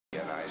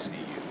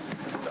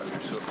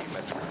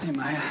Hey,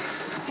 Maya.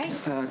 Hey.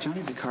 Is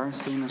Johnny Zakara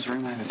still in his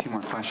room? I have a few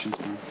more questions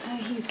for him.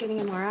 He's getting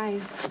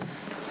MRIs.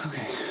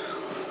 Okay.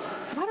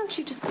 Why don't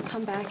you just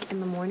come back in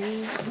the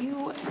morning?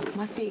 You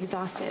must be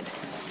exhausted.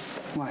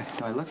 Why?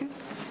 Do I look it?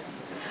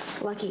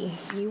 Lucky,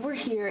 you were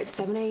here at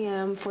 7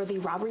 a.m. for the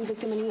robbery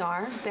victim in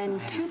ER,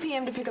 then 2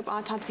 p.m. to pick up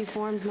autopsy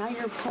forms. Now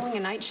you're pulling a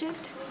night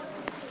shift?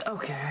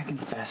 Okay, I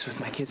confess. With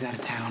my kids out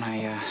of town, I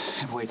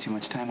have way too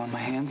much time on my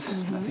hands.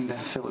 Nothing to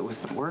fill it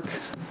with but work.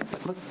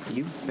 But look,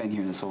 you've been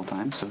here this whole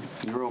time, so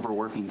you're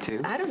overworking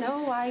too. I don't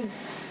know.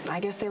 I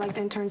guess they like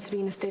the interns to be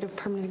in a state of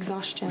permanent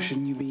exhaustion. Well,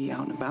 shouldn't you be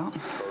out and about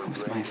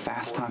with my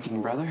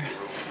fast-talking brother?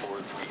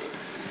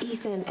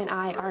 Ethan and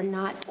I are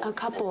not a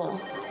couple.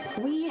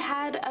 We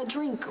had a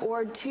drink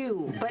or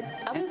two, but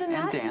other than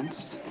that... And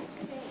danced.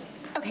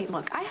 Okay,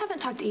 look, I haven't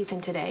talked to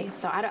Ethan today,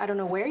 so I don't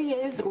know where he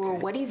is or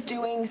what he's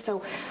doing,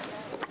 so...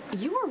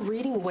 You are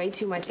reading way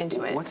too much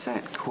into it. What's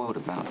that quote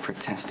about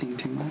protesting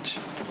too much?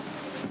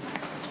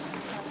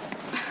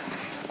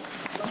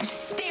 You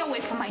stay away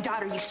from my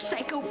daughter, you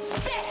psycho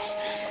bitch!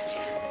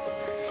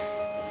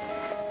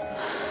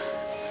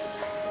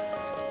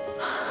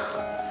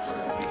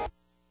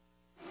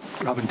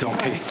 Robin,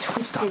 don't. Hey,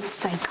 Twisted,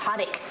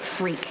 psychotic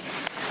freak.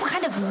 What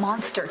kind of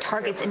monster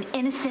targets an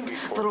innocent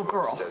little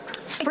girl?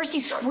 First you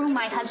screw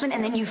my husband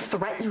and then you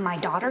threaten my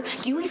daughter?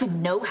 Do you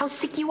even know how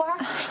sick you are?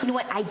 You know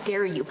what? I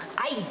dare you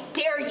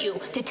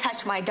to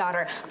touch my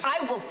daughter. I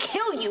will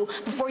kill you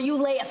before you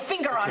lay a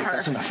finger on her.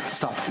 That's enough.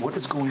 Stop. What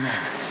is going on?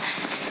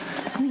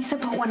 Lisa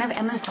put one of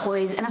Emma's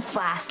toys in a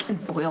flask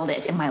and boiled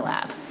it in my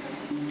lab.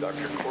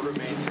 Dr.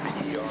 Quartermain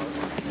to ER.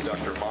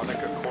 Dr.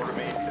 Monica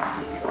Quartermain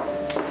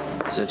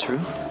to ER. Is that true?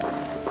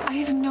 I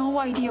have no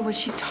idea what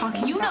she's talking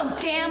about. You know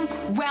damn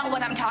well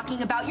what I'm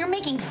talking about. You're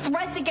making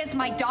threats against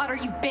my daughter,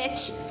 you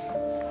bitch.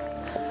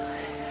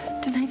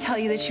 Didn't I tell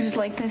you that she was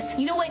like this?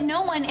 You know what?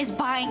 No one is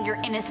buying your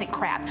innocent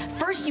crap.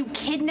 First you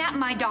kidnap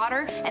my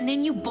daughter, and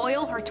then you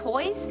boil her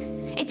toys?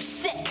 It's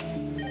sick.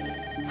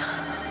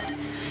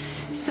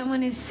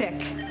 Someone is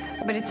sick,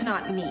 but it's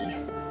not me.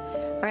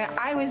 All right,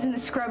 I was in the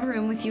scrub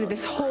room with you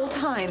this whole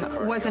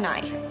time, wasn't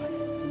I?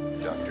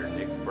 Dr.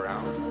 Nick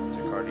Brown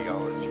to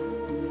cardiology.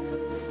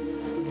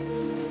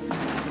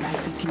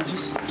 Can you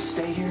just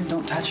stay here?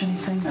 Don't touch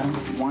anything? I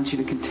don't want you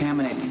to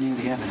contaminate any of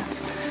the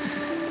evidence.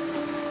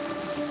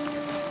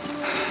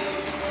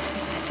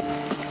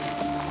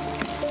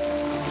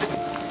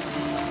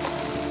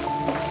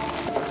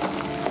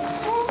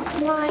 Oh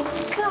my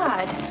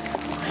God.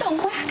 What a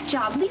whack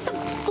job. Lisa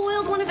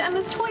boiled one of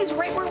Emma's toys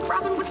right where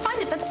Robin would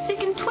find it. That's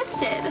sick and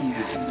twisted.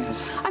 Yeah, it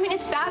is. I mean,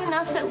 it's bad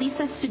enough that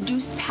Lisa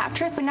seduced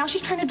Patrick, but now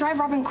she's trying to drive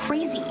Robin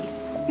crazy.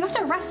 You have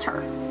to arrest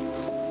her.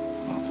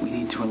 We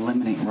need to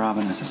eliminate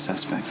Robin as a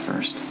suspect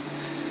first.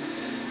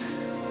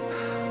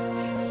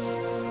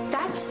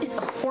 That is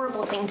a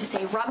horrible thing to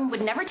say. Robin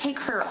would never take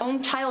her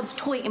own child's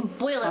toy and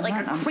boil it like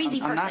a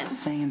crazy person. I'm not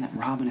saying that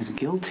Robin is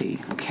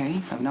guilty,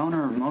 okay? I've known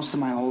her most of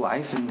my whole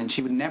life, and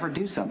she would never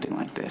do something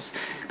like this.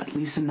 But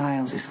Lisa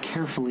Niles is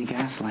carefully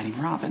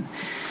gaslighting Robin.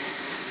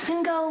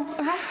 Then go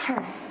arrest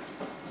her.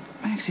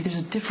 Maxie,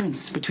 there's a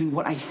difference between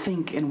what I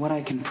think and what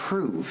I can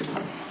prove.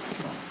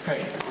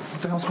 Hey,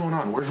 what the hell's going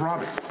on? Where's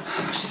Robin?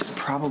 She's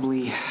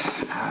probably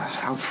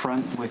out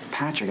front with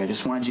Patrick. I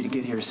just wanted you to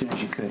get here as soon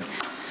as you could.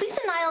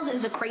 Lisa Niles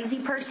is a crazy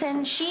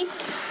person. She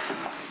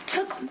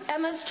took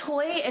Emma's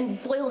toy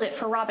and boiled it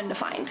for Robin to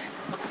find.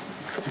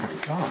 Oh,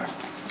 my God.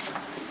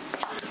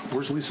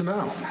 Where's Lisa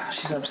now?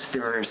 She's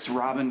upstairs.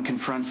 Robin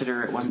confronted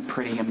her. It wasn't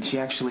pretty. I mean, she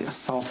actually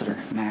assaulted her,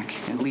 Mac.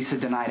 And Lisa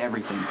denied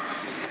everything.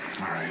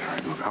 All right.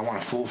 Look, I want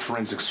a full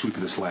forensic sweep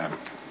of this lab.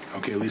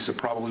 Okay, Lisa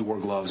probably wore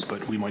gloves,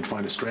 but we might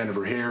find a strand of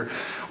her hair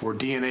or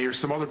DNA or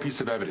some other piece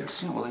of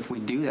evidence. Yeah, well, if we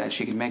do that,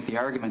 she could make the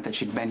argument that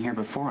she'd been here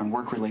before on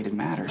work-related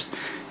matters.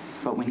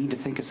 But we need to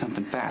think of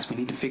something fast. We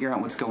need to figure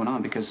out what's going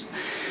on because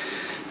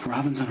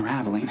Robin's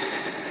unraveling,